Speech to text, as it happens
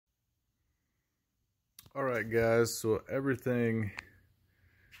All right, guys, so everything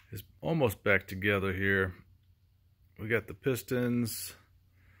is almost back together here. We got the pistons,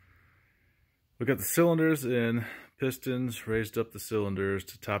 we got the cylinders in, pistons, raised up the cylinders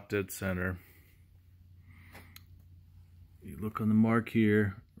to top dead center. You look on the mark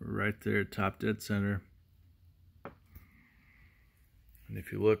here, right there, top dead center. And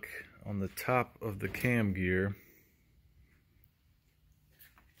if you look on the top of the cam gear,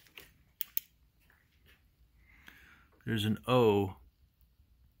 there's an O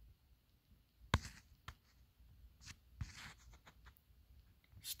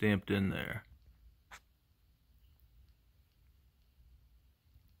stamped in there.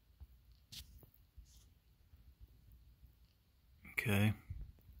 Okay.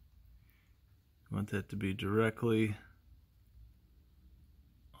 You want that to be directly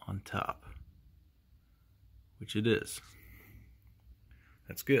on top, which it is.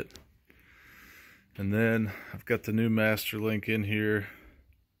 That's good. And then I've got the new master link in here.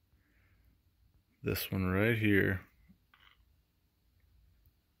 This one right here.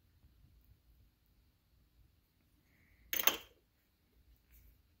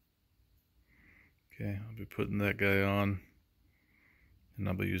 Okay, I'll be putting that guy on, and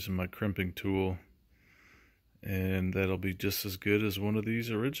I'll be using my crimping tool, and that'll be just as good as one of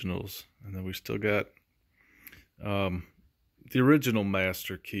these originals. And then we still got the original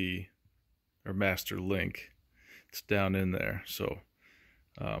master key or master link. It's down in there, so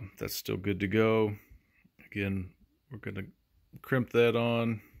that's still good to go. Again, we're gonna crimp that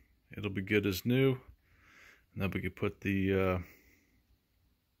on. It'll be good as new, and then we can put the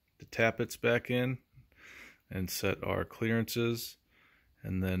tappets back in and set our clearances,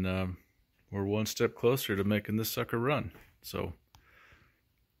 and then we're one step closer to making this sucker run. So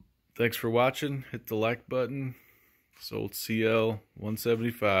thanks for watching. Hit the like button. This old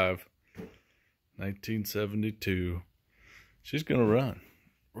CL175 1972. She's gonna run.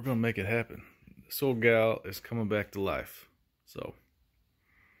 We're gonna make it happen. This old gal is coming back to life. So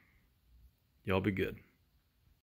y'all be good.